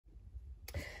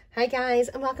Hi guys,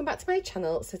 and welcome back to my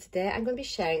channel. So today I'm going to be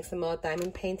sharing some more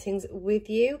diamond paintings with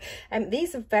you.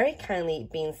 These have very kindly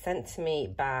been sent to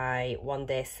me by One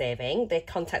Day Saving. They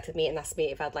contacted me and asked me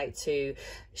if I'd like to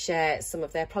share some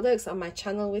of their products on my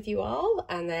channel with you all,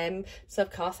 and so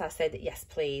of course I said yes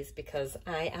please, because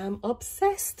I am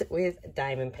obsessed with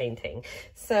diamond painting.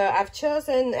 So I've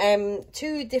chosen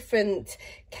two different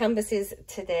canvases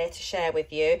today to share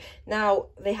with you. Now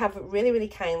they have really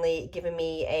kindly given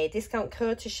me a discount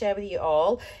code to share with you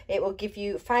all. It will give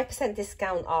you 5%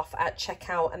 discount off at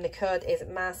checkout, and the code is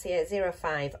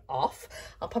Marcia05 off.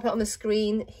 I'll pop it on the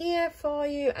screen here for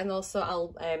you, and also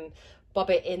I'll bob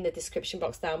it in the description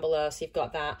box down below, so you've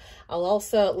got that. I'll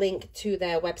also link to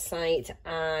their website,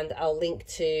 and I'll link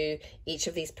to each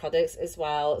of these products as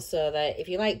well, so that if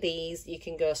you like these you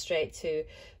can go straight to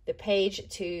the page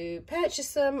to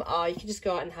purchase them, or you can just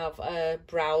go out and have a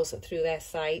browse through their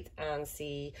site and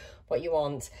see what you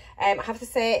want. I have to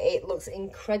say it looks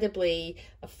incredibly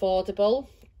affordable,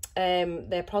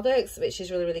 their products, which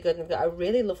is really good, and they've got a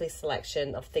really lovely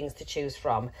selection of things to choose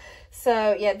from.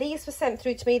 So yeah, these were sent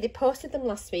through to me. They posted them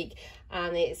last week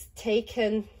and it's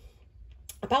taken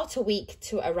about a week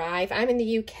to arrive. I'm in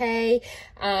the UK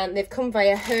and they've come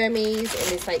via Hermes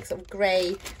in this like sort of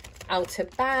grey outer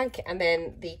bag, and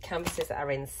then the canvases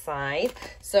are inside.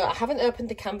 So I haven't opened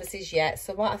the canvases yet,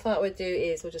 so what I thought I would do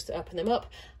is we'll just open them up,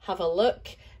 have a look.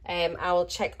 I will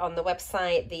check on the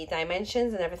website the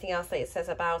dimensions and everything else that it says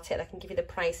about it. I can give you the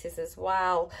prices as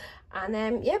well,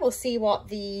 and yeah, we'll see what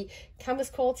the canvas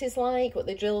quality is like, what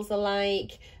the drills are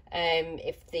like,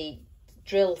 if the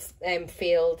drill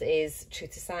field is true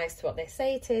to size to what they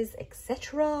say it is,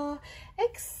 etc,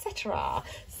 etc.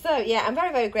 So yeah, I'm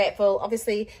very grateful.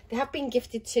 Obviously they have been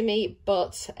gifted to me,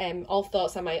 but all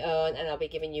thoughts are my own, and I'll be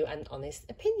giving you an honest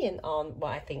opinion on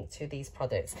what I think to these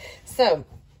products. So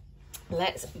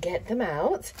let's get them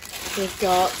out. We've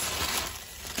got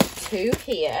two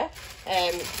here.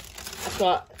 I've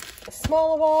got a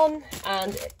smaller one,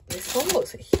 and this one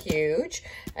looks huge.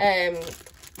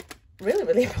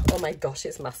 Really, oh my gosh,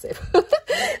 it's massive.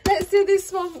 Let's do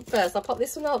this one first. I'll pop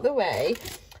this one out of the way.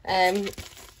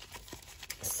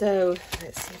 So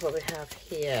let's see what we have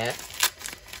here.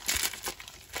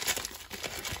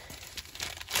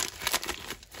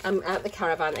 I'm at the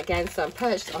caravan again, so I'm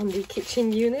perched on the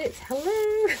kitchen unit.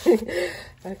 Hello.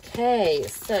 Okay,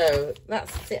 so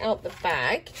that's it out the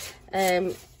bag.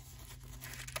 We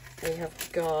have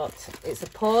got, it's a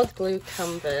poured glue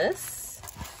canvas.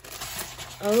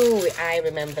 Oh, I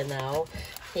remember now.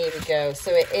 Here we go. So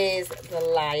it is the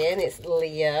lion. It's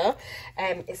Leo.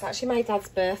 It's actually my dad's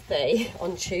birthday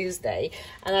on Tuesday,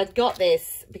 and I'd got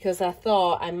this because I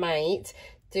thought I might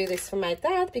do this for my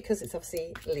dad, because it's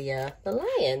obviously Leo the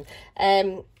lion.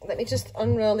 Let me just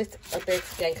unroll it a bit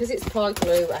again, because it's poured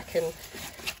glue. I can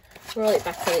roll it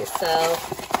back on itself.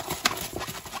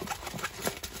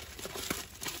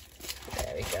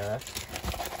 There we go.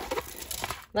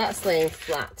 That's laying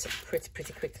flat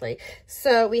pretty quickly.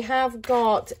 So we have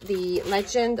got the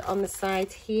legend on the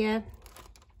side here,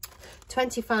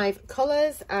 25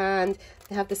 colours, and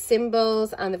they have the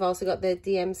symbols, and they've also got the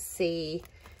DMC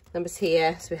numbers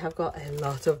here. So we have got a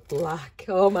lot of black.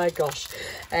 Oh my gosh.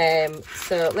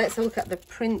 So let's have a look at the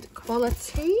print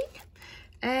quality.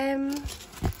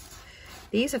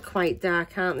 These are quite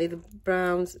dark, aren't they? The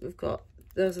browns, we've got,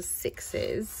 those are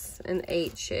 6s and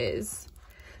H's.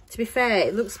 To be fair,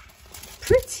 it looks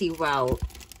pretty well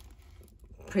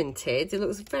printed. It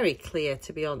looks very clear,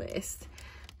 to be honest.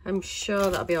 I'm sure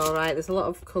that'll be all right. There's a lot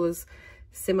of colours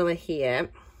similar here.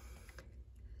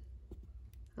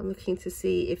 I'm looking to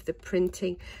see if the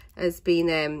printing has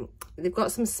been, they've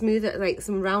got some smoother, like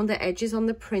some rounder edges on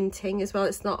the printing as well.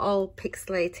 It's not all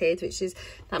pixelated, which is,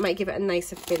 that might give it a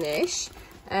nicer finish.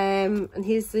 And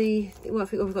here's the, what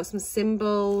have we got? We've got some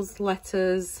symbols,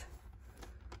 letters,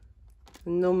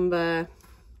 number,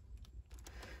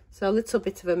 so a little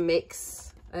bit of a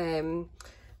mix, but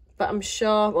I'm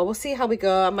sure, well, we'll see how we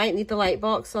go. I might need the light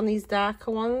box on these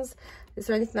darker ones. Is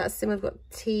there anything that's similar? We've got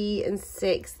T and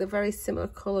 6, they're very similar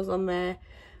colours on there,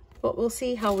 but we'll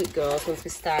see how it goes once we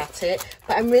start it.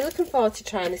 But I'm really looking forward to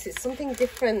trying this. It's something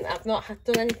different. I've not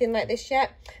done anything like this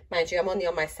yet. Mind you, I'm only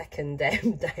on my second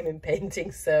diamond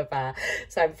painting so far,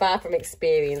 so I'm far from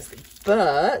experienced,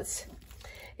 but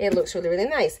it looks really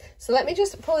nice. So let me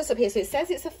just pull this up here. So it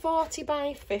says it's a 40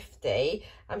 by 50.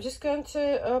 I'm just going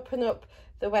to open up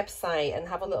the website and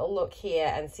have a little look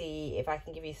here and see if I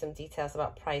can give you some details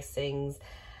about pricings,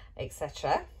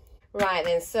 etc. Right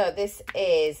then, so this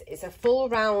it's a full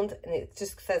round, and it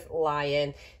just says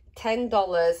lion,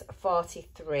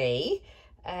 $10.43.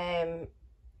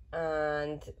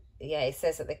 And yeah, it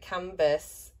says that the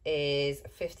canvas is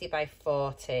 50 by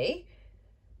 40.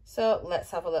 So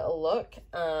let's have a little look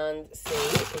and see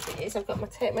if it is. I've got my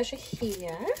tape measure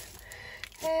here.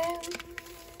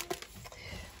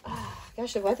 Oh,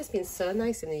 gosh, the weather's been so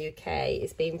nice in the UK.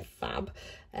 It's been fab.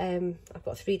 I've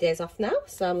got 3 days off now,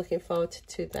 so I'm looking forward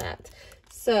to that.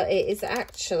 So it is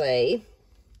actually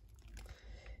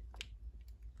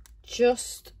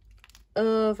just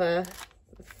over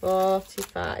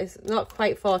 45. It's not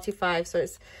quite 45, so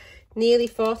it's nearly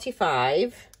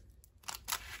 45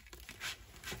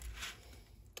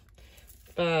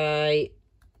 by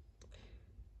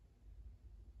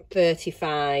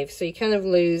 35. So you're kind of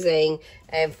losing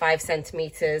 5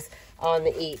 centimeters on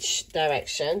each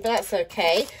direction, but that's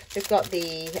okay. We've got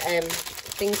the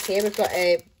things here. We've got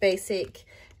a basic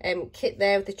kit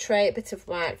there with the tray, a bit of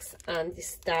wax and the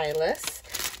stylus.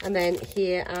 And then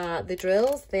here are the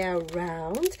drills. They are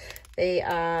round. They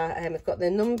are, we've got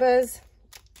the numbers,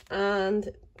 and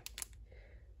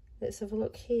let's have a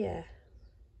look here.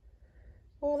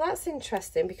 Oh, that's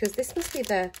interesting, because this must be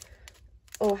the,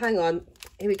 oh, hang on.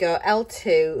 Here we go,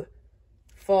 L2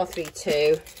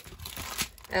 432,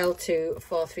 L2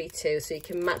 432. So you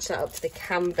can match that up to the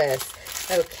canvas.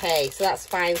 Okay, so that's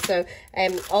fine. So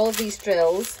all of these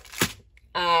drills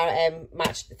are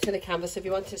matched to the canvas. So if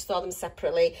you want to store them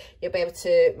separately, you'll be able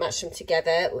to match them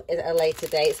together at a later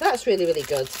date. So that's really, really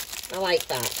good. I like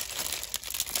that.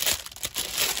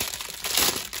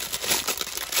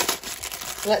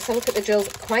 So let's have a look at the drills.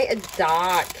 Quite a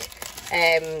dark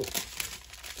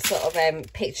sort of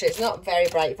picture. It's not very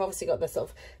bright. You've obviously got the sort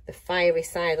of the fiery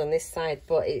side on this side,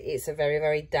 but it's a very,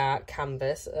 very dark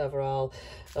canvas overall.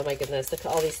 Oh my goodness, look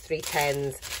at all these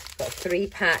 310s. Got 3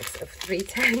 packs of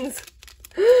 310s.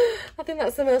 I think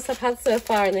that's the most I've had so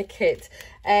far in a kit.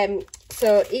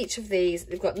 So each of these,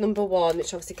 we've got number 1,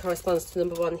 which obviously corresponds to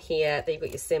number 1 here. Then you've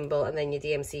got your symbol and then your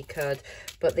DMC code,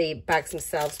 but the bags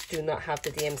themselves do not have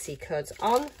the DMC codes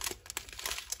on.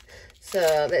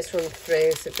 So let's run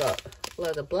through. So we've got a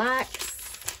load of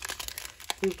blacks,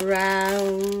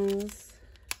 browns,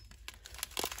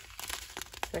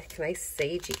 like a nice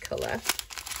sagey colour.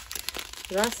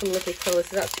 There are some lovely colours.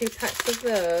 So that's 2 packs of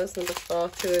those. Number 4,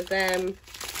 2 of them.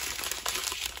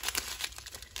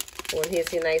 Oh, and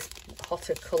here's your nice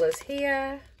hotter colours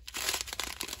here.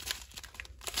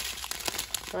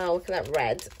 Wow, look at that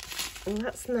red. Oh,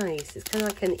 that's nice. It's kind of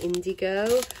like an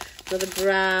indigo. Another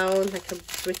brown, like a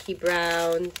bricky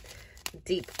brown.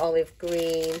 Deep olive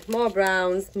green. More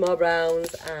browns,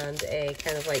 and a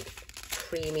kind of like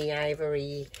creamy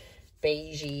ivory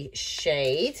beigey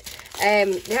shade.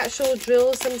 The actual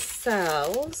drills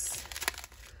themselves,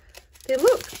 they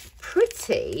look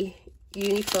pretty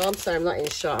uniform. Sorry, I'm not in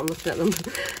shot, I'm looking at them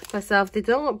myself. They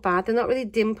don't look bad. They're not really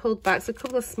dimpled back. So a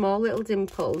couple of small little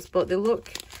dimples, but they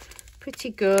look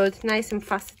pretty good, nice and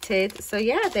faceted. So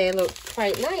yeah, they look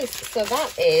quite nice. So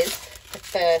that is the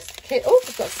first kit. Oh,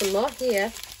 we've got some more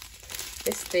here.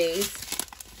 These.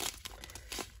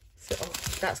 So oh,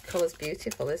 that colour's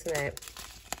beautiful, isn't it?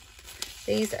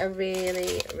 These are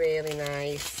really, really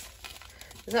nice.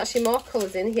 There's actually more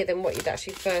colours in here than what you'd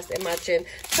actually first imagine.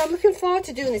 So I'm looking forward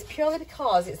to doing this purely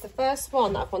because it's the first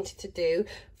one that I've wanted to do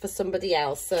for somebody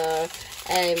else. So,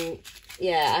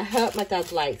 yeah, I hope my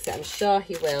dad likes it. I'm sure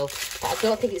he will. But I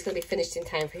don't think it's going to be finished in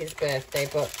time for his birthday,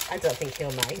 but I don't think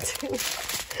he'll mind.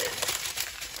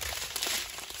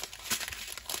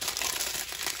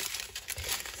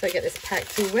 So I get this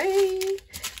packed away.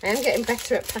 I am getting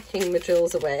better at packing my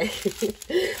drills away.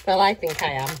 Well, I think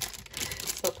I am.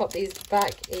 So I'll pop these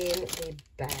back in the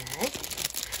bag.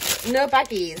 No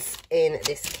baggies in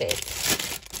this kit.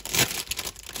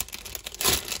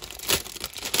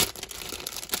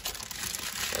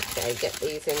 Okay, get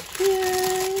these in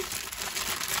here.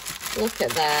 Look at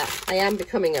that. I am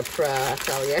becoming a pro, I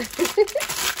tell you.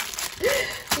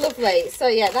 Lovely. So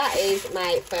yeah, that is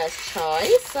my first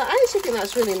choice. So I actually think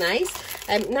that's really nice.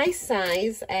 Nice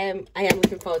size. I am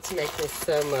looking forward to making this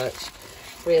so much.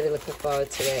 Really looking forward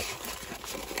to it.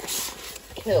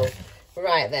 Cool.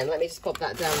 Right then, let me just pop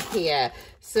that down here.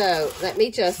 So let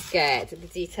me just get the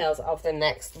details of the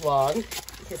next one. You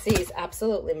can see it's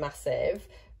absolutely massive.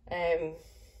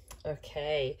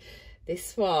 Okay.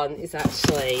 This one is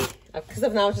actually, because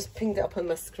I've now just pinged it up on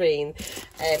my screen,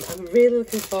 I'm really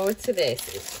looking forward to this.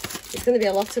 It's going to be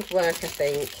a lot of work, I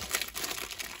think.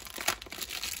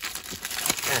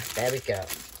 Ah, there we go.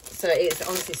 So it's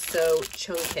honestly so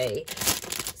chunky.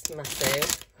 It's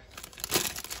massive.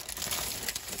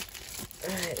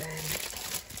 Right then.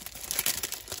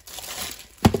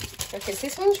 Okay, so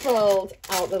this one's rolled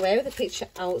out the way with the picture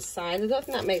outside. I don't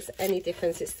think that makes any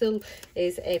difference. It still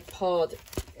is a poured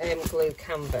glue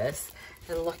canvas,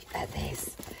 and look at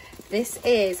this. This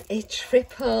is a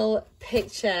triple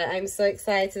picture. I'm so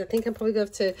excited. I think I'm probably going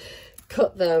to have to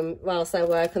cut them whilst I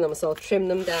work on them, so I'll trim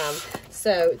them down.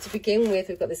 So to begin with,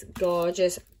 we've got this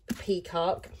gorgeous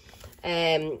peacock.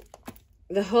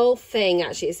 The whole thing,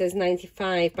 actually, it says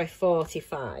 95 by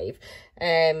 45.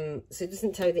 So it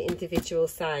doesn't tell you the individual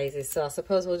sizes. So I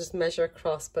suppose we'll just measure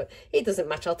across, but it doesn't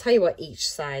matter. I'll tell you what each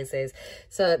size is.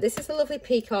 So this is a lovely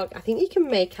peacock. I think you can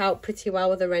make out pretty well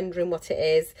with the rendering what it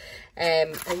is.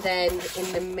 And then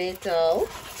in the middle,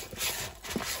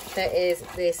 there is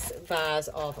this vase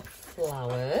of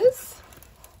flowers,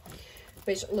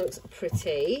 which looks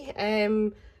pretty.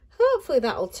 Hopefully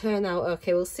that'll turn out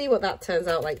okay. We'll see what that turns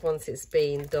out like once it's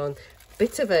been done.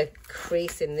 Bit of a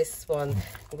crease in this one.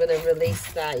 I'm going to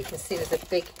release that. You can see there's a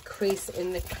big crease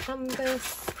in the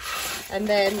canvas. And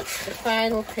then the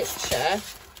final picture,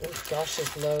 oh gosh,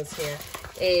 there's loads here,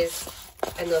 is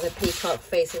another peacock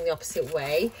facing the opposite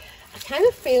way. I kind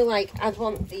of feel like I'd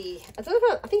want the, I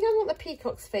think I want the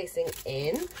peacocks facing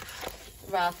in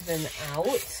rather than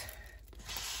out.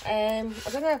 I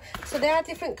don't know. So they are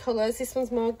different colours. This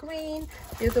one's more green.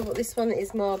 This one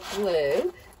is more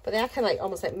blue. But they are kind of like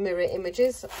almost like mirror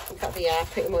images. In fact, they are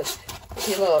pretty much. If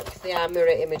you look, they are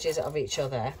mirror images of each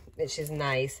other, which is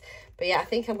nice. But yeah, I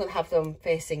think I'm going to have them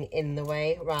facing in the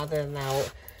way rather than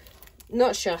out.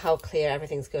 Not sure how clear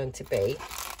everything's going to be.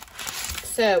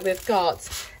 So we've got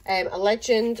a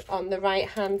legend on the right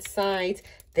hand side.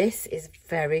 This is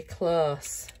very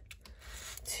close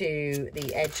to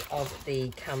the edge of the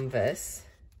canvas.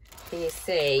 Can you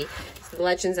see? So the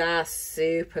legends are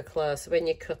super close when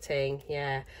you're cutting.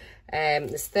 Yeah,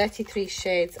 there's 33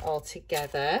 shades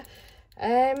altogether.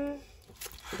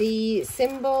 The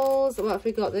symbols, what have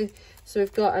we got? So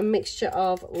we've got a mixture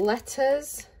of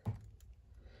letters.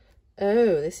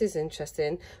 Oh, this is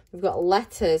interesting. We've got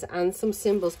letters and some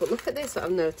symbols, but look at this, what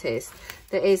I've noticed.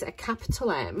 There is a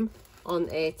capital M on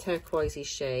a turquoisey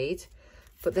shade,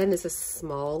 but then there's a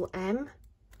small m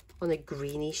on a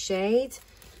greeny shade.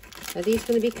 Are these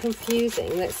going to be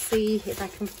confusing? Let's see if I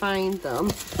can find them.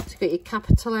 So you've got your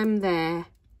capital M there.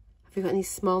 Have you got any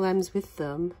small m's with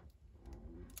them?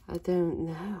 I don't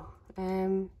know.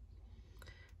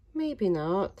 Maybe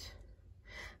not.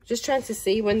 I'm just trying to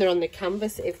see when they're on the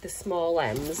canvas if the small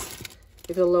m's,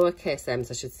 if the lowercase m's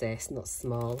I should say, it's not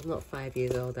small. I'm not 5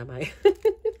 years old, am I?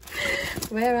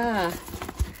 Where are?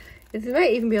 It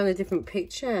might even be on a different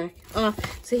picture. Oh,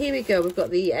 so here we go. We've got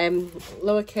the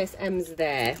lowercase m's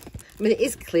there. I mean, it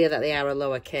is clear that they are a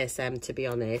lowercase m, to be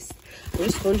honest. I'm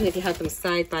just wondering if you had them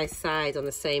side by side on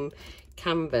the same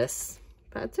canvas.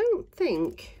 But I don't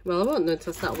think... Well, I won't know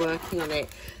until I start working on it.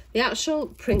 The actual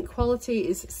print quality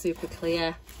is super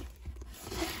clear.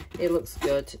 It looks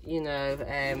good, you know.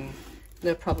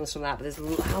 No problems from that. But there's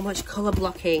how much colour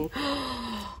blocking.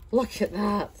 Look at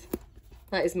that.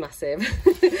 That is massive.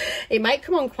 It might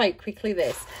come on quite quickly,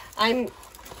 this.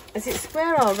 Is it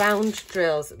square or round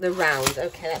drills? The round.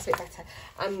 Okay, that's a bit better.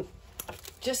 I've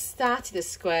just started a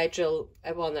square drill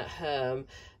one at home.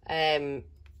 And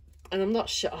I'm not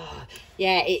sure. Oh,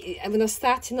 yeah, when I was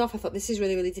starting off, I thought this is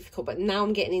really, really difficult. But now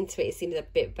I'm getting into it, it seems a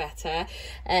bit better.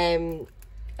 I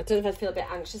don't know if I feel a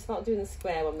bit anxious about doing the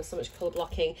square one with so much colour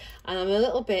blocking. And I'm a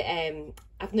little bit,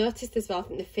 I've noticed as well, I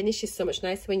think the finish is so much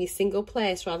nicer when you single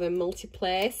place rather than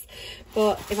multi-place.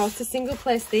 But if I was to single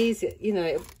place these, you know,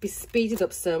 it would be speeded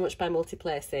up so much by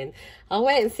multi-placing. I'll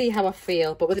wait and see how I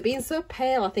feel. But with it being so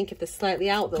pale, I think if they're slightly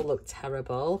out, they'll look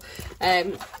terrible.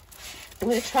 I'm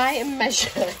going to try and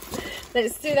measure.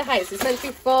 Let's do the height. So it's meant to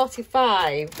be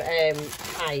 45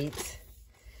 height.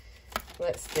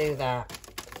 Let's do that.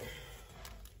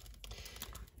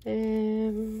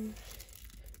 No,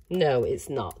 it's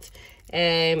not.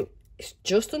 It's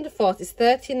just under 40. It's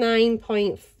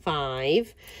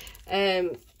 39.5.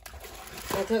 I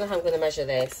don't know how I'm going to measure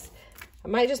this. I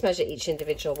might just measure each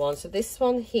individual one. So this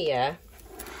one here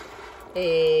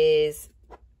is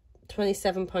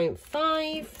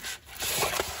 27.5.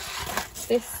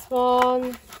 This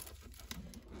one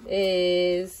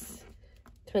is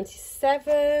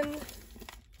 27.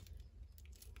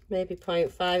 Maybe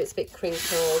 0.5, it's a bit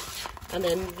crinkled. And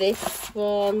then this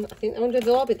one, I wonder if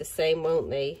they'll all be the same, won't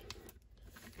they?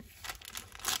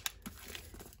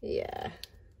 Yeah.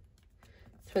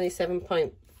 27.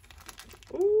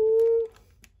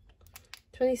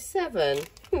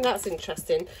 That's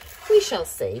interesting. We shall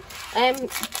see. I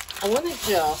want to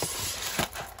just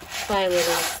try and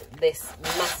release this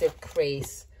massive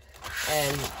crease.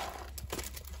 I'm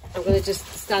going to just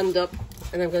stand up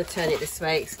and I'm going to turn it this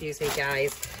way. Excuse me,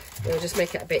 guys. It'll just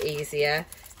make it a bit easier.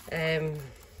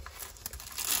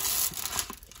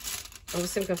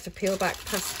 obviously I'm going to have to peel back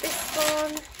past this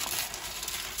one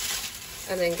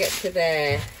and then get to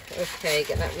there. Okay,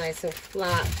 get that nice and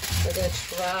flat. We're going to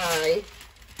try,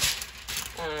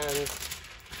 and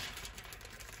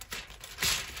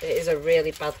it is a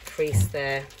really bad crease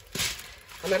there.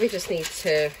 I maybe just need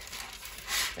to,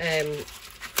 oh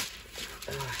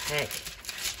heck,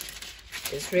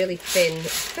 it's really thin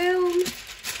film.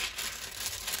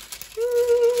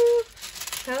 Ooh,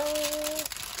 help.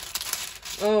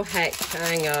 Oh heck,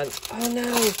 hang on. Oh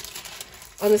no.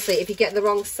 Honestly, if you get the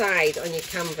wrong side on your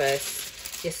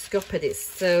canvas, you're scuppered. It's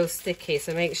so sticky,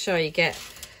 so make sure you get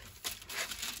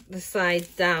the side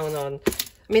down on.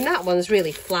 I mean, that one's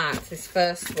really flat, this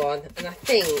first one, and I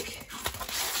think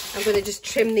I'm going to just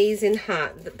trim these in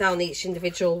half, down each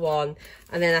individual one,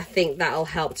 and then I think that'll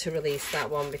help to release that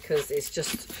one because it's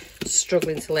just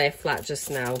struggling to lay flat just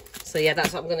now. So yeah,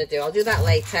 that's what I'm going to do. I'll do that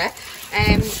later.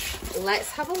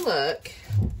 Let's have a look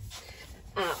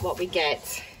at what we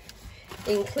get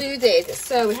included.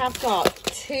 So we have got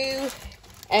two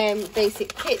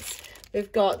basic kits.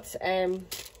 We've got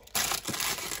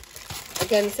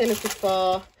again, same as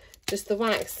before, just the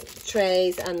wax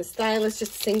trays and the stylus,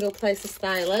 just a single place of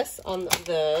stylus on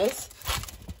those.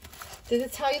 Did I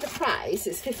tell you the price?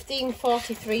 It's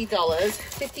 $15.43,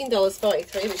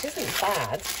 $15.43, which isn't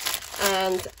bad.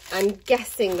 And I'm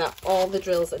guessing that all the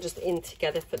drills are just in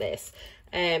together for this.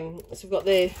 So we've got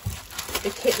the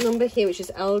kit number here, which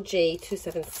is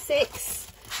LG276.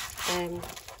 And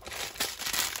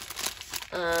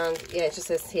yeah, it just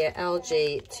says here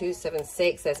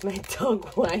LG276. There's my dog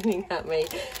whining at me.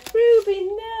 Ruby,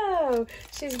 no!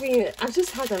 I've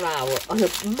just had her out on a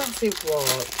massive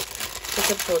walk.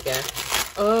 Just a bugger.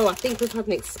 Oh, I think we've had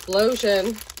an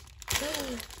explosion.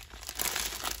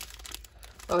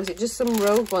 Or is it just some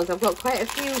rogue ones? I've got quite a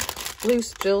few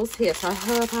loose drills here, so I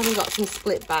hope I haven't got some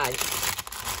split bags.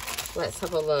 Let's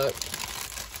have a look.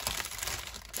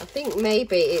 I think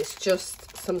maybe it's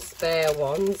just some spare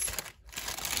ones.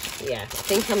 Yeah, I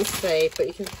think I'm safe, but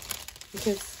you can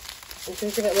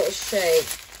give it a little shake.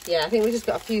 Yeah, I think we just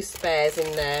got a few spares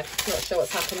in there. Not sure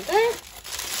what's happened there.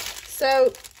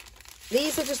 So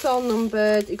these are just all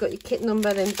numbered. You've got your kit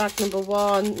number, then bag number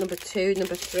 1, number 2,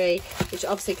 number 3, which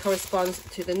obviously corresponds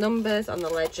to the numbers on the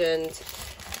legend.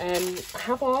 I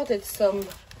have ordered some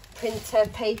printer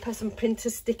paper, some printer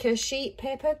sticker sheet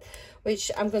paper, which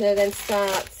I'm going to then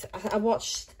start. I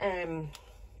watched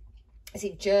is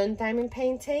it Joan Diamond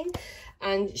Painting,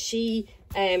 and she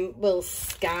will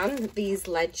scan these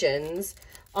legends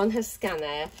on her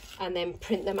scanner and then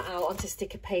print them out onto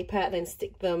sticker paper and then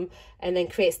stick them and then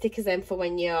create stickers then for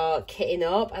when you're kitting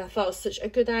up. And I thought it was such a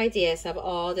good idea, so I've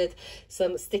ordered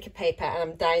some sticker paper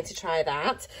and I'm dying to try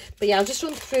that. But yeah, I'll just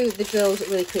run through the drills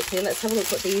really quickly. Let's have a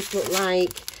look what these look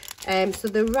like. So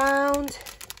the round,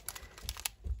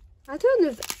 I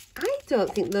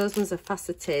don't think those ones are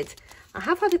faceted. I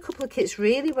have had a couple of kits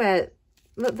really where,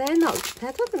 look, I don't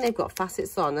think they've got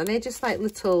facets on. Are they just like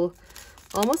little,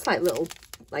 almost like little,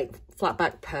 like flat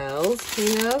back pearls,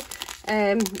 you know?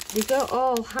 They don't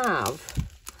all have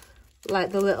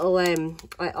like the little,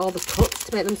 like all the cuts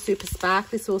to make them super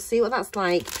sparkly. So we'll see what that's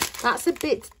like. That's a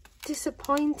bit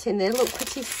disappointing. They look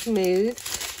pretty smooth.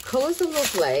 Colours are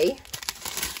lovely,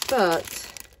 but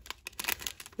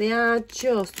they are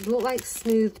just, look like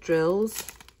smooth drills.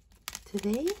 Do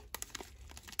they?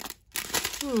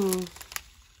 Well,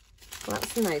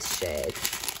 that's a nice shade.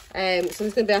 So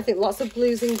there's going to be, I think, lots of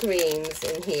blues and greens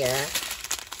in here.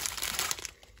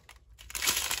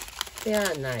 They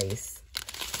are nice.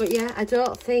 But yeah, I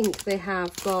don't think they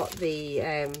have got the,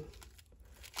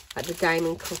 like the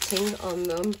diamond cutting on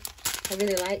them. I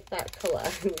really like that colour,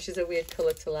 which is a weird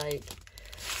colour to like.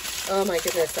 Oh my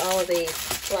goodness, all of these.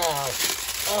 Wow.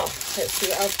 Oh, let's see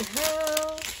what else we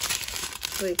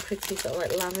have. Really pretty sort of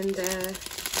like lavender.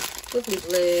 Lovely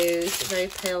blues, very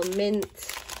pale mint.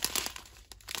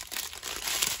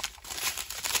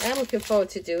 I'm looking forward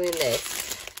to doing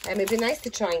this. It'd be nice to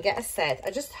try and get a set.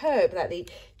 I just hope that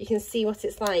you can see what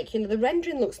it's like. You know, the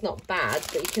rendering looks not bad,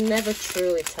 but you can never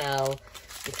truly tell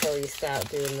until you start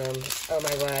doing them. Oh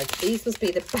my word. These must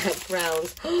be the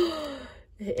backgrounds.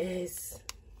 It is.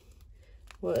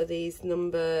 What are these?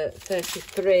 Number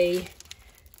 33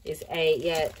 is 8,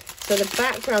 yeah. So the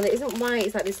background, it isn't white,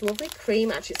 it's like this lovely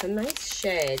cream. Actually, it's a nice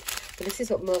shade. But this is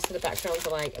what most of the backgrounds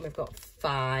are like. And we've got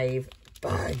 5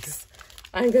 bags.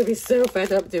 I'm going to be so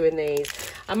fed up doing these.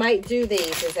 I might do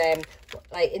these as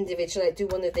like individually, like do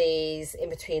one of these in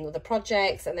between other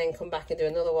projects and then come back and do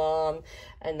another one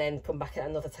and then come back at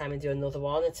another time and do another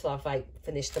one until I've like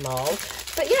finished them all.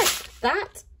 But yes,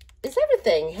 that is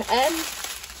everything.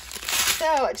 So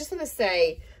I just want to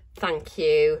say thank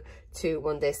you to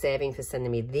One Day Saving for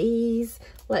sending me these.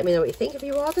 Let me know what you think. Have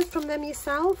you ordered from them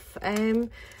yourself? I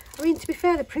mean, to be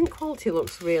fair, the print quality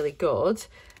looks really good,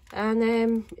 and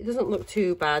it doesn't look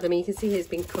too bad. I mean, you can see it's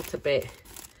been cut a bit,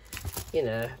 you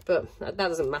know, but that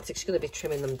doesn't matter. She's going to be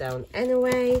trimming them down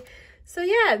anyway. So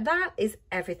yeah, that is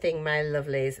everything, my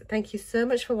lovelies. Thank you so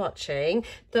much for watching.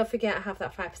 Don't forget, I have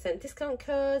that 5% discount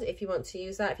code if you want to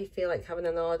use that, if you feel like having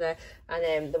an order.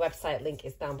 And the website link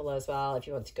is down below as well if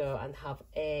you want to go and have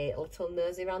a little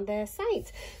nosy around their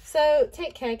site. So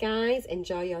take care, guys.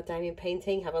 Enjoy your diamond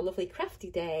painting. Have a lovely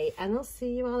crafty day. And I'll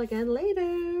see you all again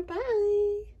later.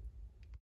 Bye.